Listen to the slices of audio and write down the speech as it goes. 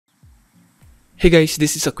Hey guys,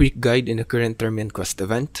 this is a quick guide in the current Termian quest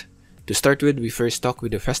event. To start with, we first talk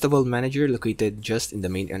with the festival manager located just in the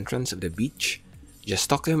main entrance of the beach. Just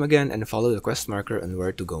talk to him again and follow the quest marker on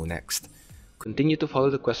where to go next. Continue to follow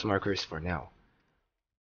the quest markers for now.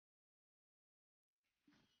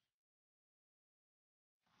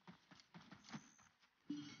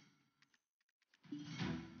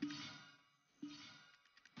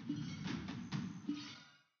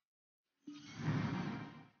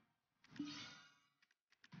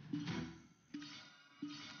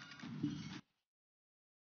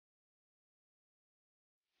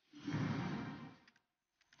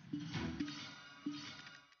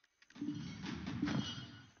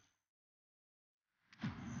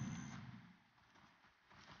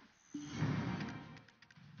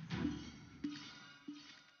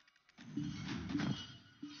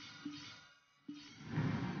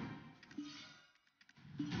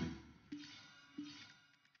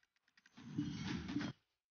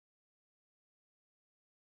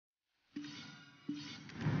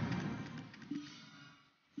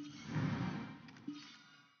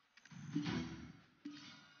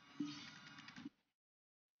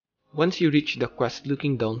 Once you reach the quest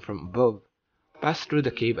looking down from above, pass through the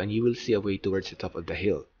cave and you will see a way towards the top of the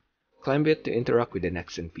hill. Climb it to interact with the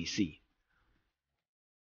next NPC.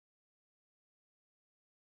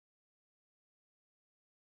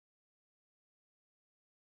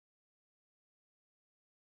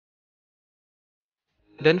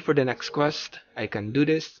 Then for the next quest, I can do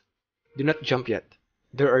this. Do not jump yet.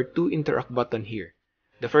 There are two interact buttons here.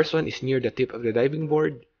 The first one is near the tip of the diving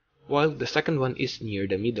board, while the second one is near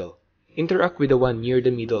the middle. Interact with the one near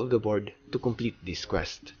the middle of the board to complete this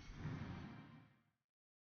quest.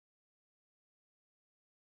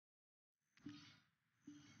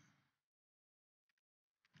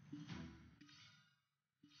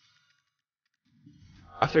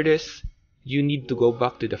 After this, you need to go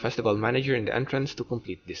back to the festival manager in the entrance to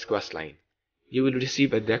complete this quest line. You will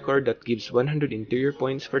receive a decor that gives 100 interior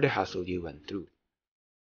points for the hassle you went through.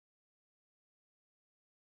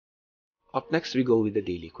 Up next, we go with the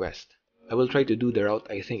daily quest. I will try to do the route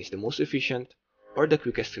I think is the most efficient or the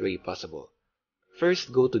quickest way possible.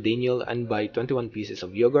 First, go to Daniel and buy 21 pieces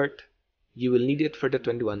of yogurt. You will need it for the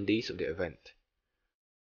 21 days of the event.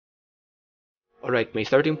 Alright, my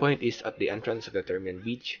starting point is at the entrance of the Termian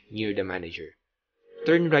beach near the manager.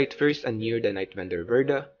 Turn right first and near the night vendor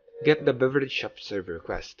Verda, get the beverage shop server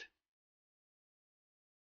quest.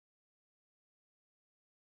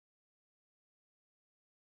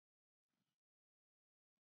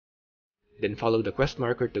 Then follow the quest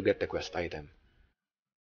marker to get the quest item.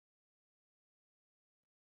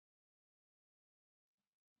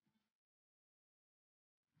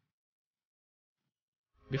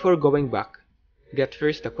 Before going back, get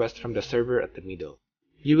first the quest from the server at the middle.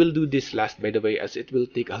 You will do this last by the way as it will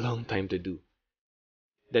take a long time to do.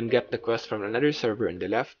 Then get the quest from another server on the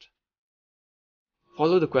left.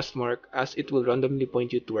 Follow the quest mark as it will randomly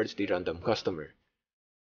point you towards the random customer.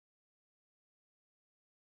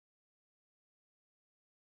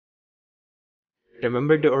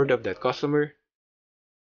 Remember the order of that customer.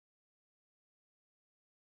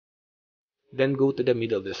 Then go to the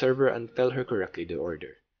middle of the server and tell her correctly the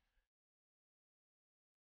order.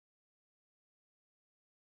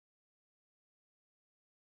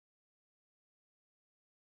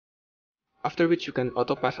 After which you can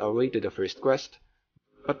auto-pass our way to the first quest.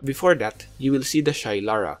 But before that, you will see the shy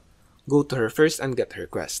Lara. Go to her first and get her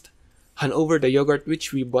quest. Hand over the yogurt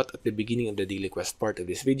which we bought at the beginning of the daily quest part of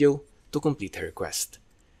this video to complete her quest.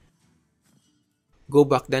 Go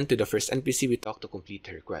back then to the first NPC we talked to complete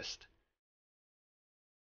her quest.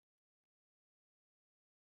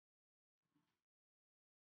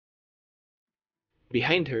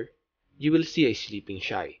 Behind her, you will see a sleeping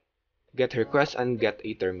shy. Get her quest and get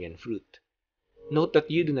a Termian fruit. Note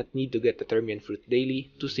that you do not need to get the Termian fruit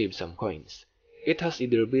daily to save some coins. It has a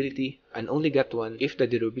durability and only get one if the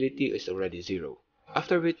durability is already 0.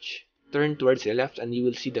 After which, turn towards the left and you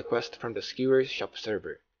will see the quest from the Skewer's shop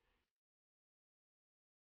server.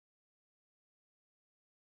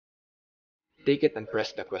 Take it and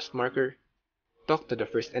press the quest marker. Talk to the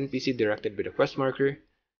first NPC directed by the quest marker.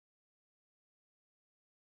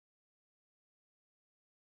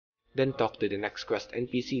 Then talk to the next quest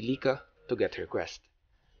NPC Lika to get her quest.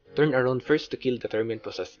 Turn around first to kill the Termian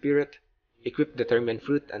possessed spirit, equip the Termian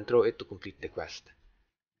fruit and throw it to complete the quest.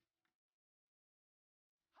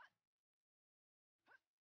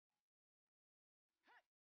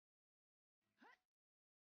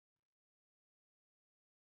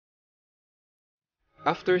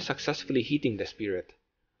 After successfully hitting the spirit,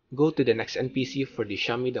 go to the next NPC for the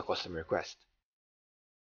Shami the customer quest.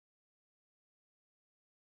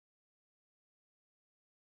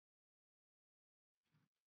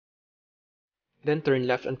 Then turn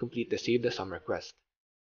left and complete the Save the Summer quest.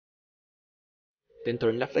 Then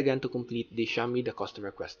turn left again to complete the Shami the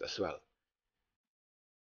Customer quest as well.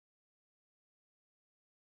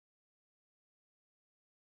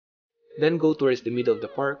 Then go towards the middle of the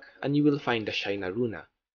park and you will find the Shaina Runa.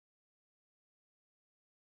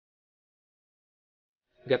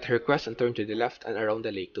 Get her quest and turn to the left and around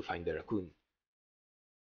the lake to find the Racoon.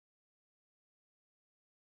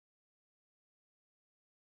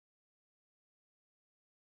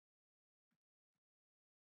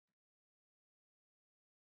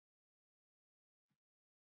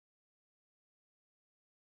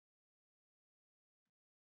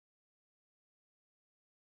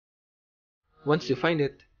 Once you find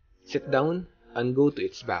it, sit down and go to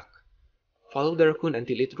its back. Follow the Racoon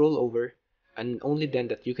until it rolls over, and only then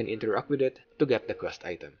that you can interact with it to get the quest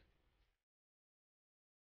item.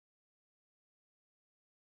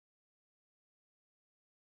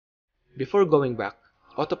 Before going back,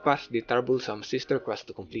 autopass the Troublesome Sister quest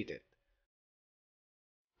to complete it.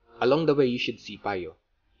 Along the way you should see Payo.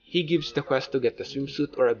 He gives the quest to get a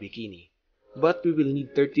swimsuit or a bikini, but we will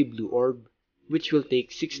need 30 blue orb, which will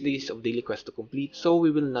take 6 days of daily quest to complete, so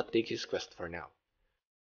we will not take his quest for now.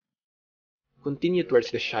 Continue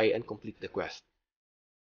towards the Shy and complete the quest.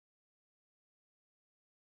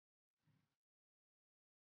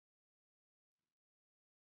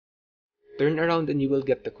 Turn around and you will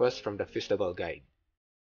get the quest from the festival guide.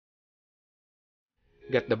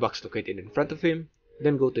 Get the box located in front of him,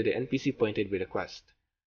 then go to the NPC pointed with the quest.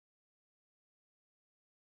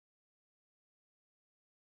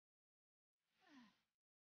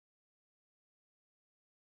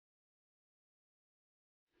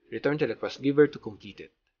 Return to the quest giver to complete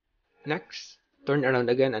it. Next, turn around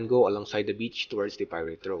again and go alongside the beach towards the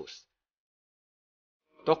pirate Rose.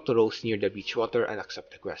 Talk to Rose near the beach water and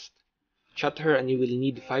accept the quest. Chat her and you will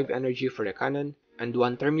need 5 energy for the cannon and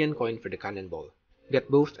 1 Termian coin for the cannonball.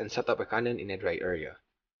 Get both and set up a cannon in a dry area.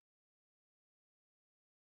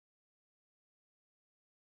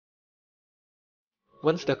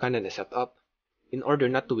 Once the cannon is set up, in order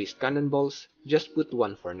not to waste cannonballs, just put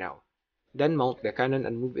 1 for now. Then mount the cannon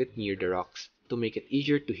and move it near the rocks to make it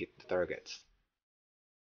easier to hit the targets.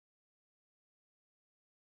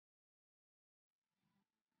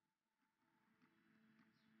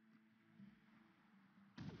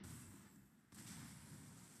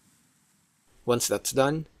 Once that's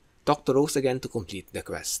done, talk to Rose again to complete the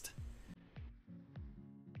quest.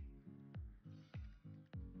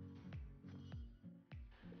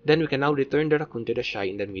 Then we can now return the Racoon to the Shy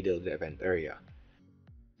in the middle of the event area.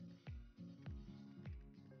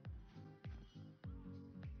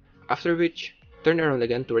 After which, turn around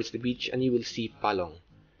again towards the beach and you will see Palong.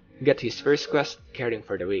 Get his first quest, caring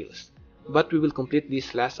for the whales. But we will complete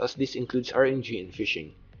this last as this includes RNG in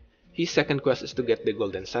fishing. His second quest is to get the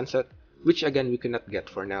Golden Sunset, which again we cannot get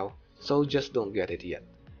for now, so just don't get it yet.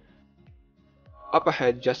 Up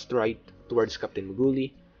ahead, just right towards Captain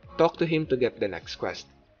Muguli, talk to him to get the next quest.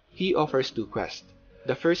 He offers 2 quests.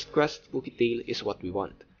 The first quest, Spooky Tale, is what we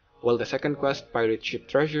want, while the second quest, Pirate Ship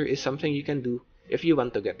Treasure, is something you can do if you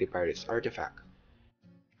want to get the Pirate's Artifact.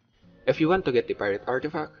 If you want to get the Pirate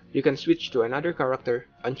Artifact, you can switch to another character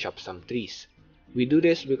and chop some trees. We do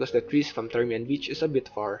this because the trees from Termian Beach is a bit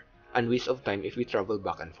far and waste of time if we travel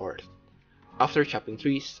back and forth. After chopping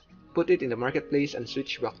trees, put it in the marketplace and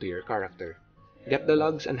switch back to your character. Get the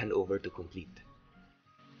logs and hand over to complete.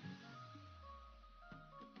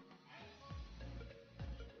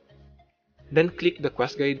 Then click the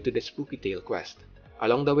quest guide to the Spooky Tale quest.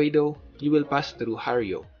 Along the way though, you will pass through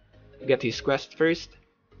Hario. Get his quest first,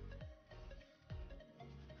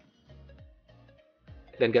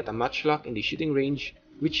 then get a matchlock in the shooting range,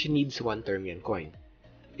 which needs 1 Termian coin.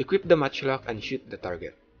 Equip the matchlock and shoot the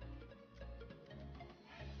target.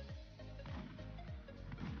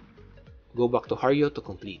 Go back to Hario to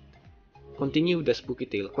complete. Continue with the Spooky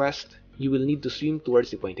Tale quest. You will need to swim towards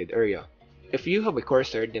the pointed area. If you have a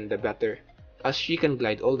Corsair, then the better, as she can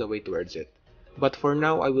glide all the way towards it. But for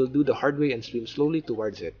now, I will do the hard way and swim slowly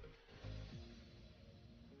towards it.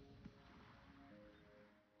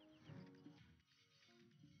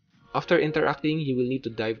 After interacting, you will need to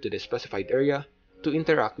dive to the specified area to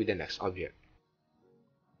interact with the next object.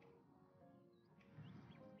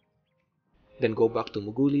 Then go back to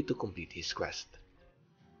Muguli to complete his quest.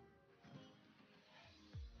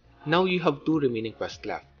 Now you have 2 remaining quests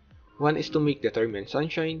left. One is to make the Termian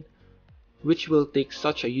Sunshine, which will take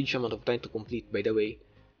such a huge amount of time to complete by the way.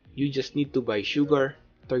 You just need to buy sugar,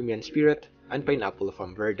 Termian Spirit, and pineapple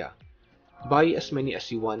from Verda. Buy as many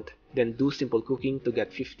as you want, then do simple cooking to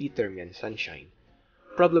get 50 Termian Sunshine.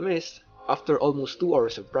 Problem is, after almost 2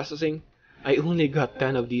 hours of processing, I only got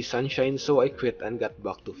 10 of these sunshine, so I quit and got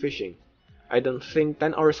back to fishing. I don't think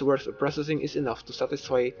 10 hours worth of processing is enough to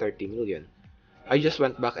satisfy 30 million. I just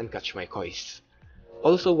went back and catch my kois.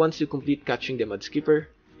 Also, once you complete catching the Mudskipper,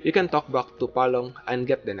 you can talk back to Palong and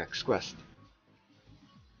get the next quest.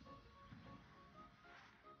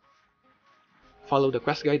 Follow the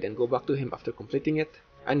quest guide and go back to him after completing it,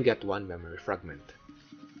 and get one memory fragment.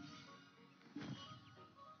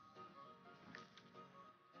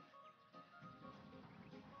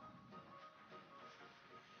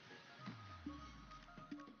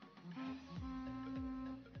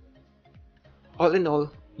 All in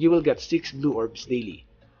all, you will get 6 blue orbs daily.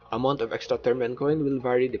 Amount of extra Termian coin will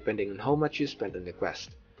vary depending on how much you spend on the quest,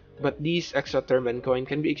 but these extra Termian coin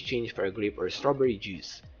can be exchanged for a grape or strawberry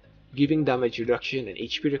juice, giving damage reduction and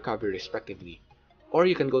HP recovery respectively. Or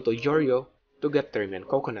you can go to Yorio to get Termian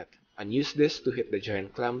coconut, and use this to hit the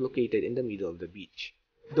giant clam located in the middle of the beach,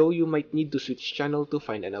 though you might need to switch channel to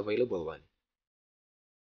find an available one.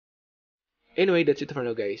 Anyway, that's it for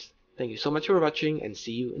now guys. Thank you so much for watching and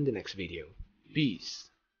see you in the next video. Peace!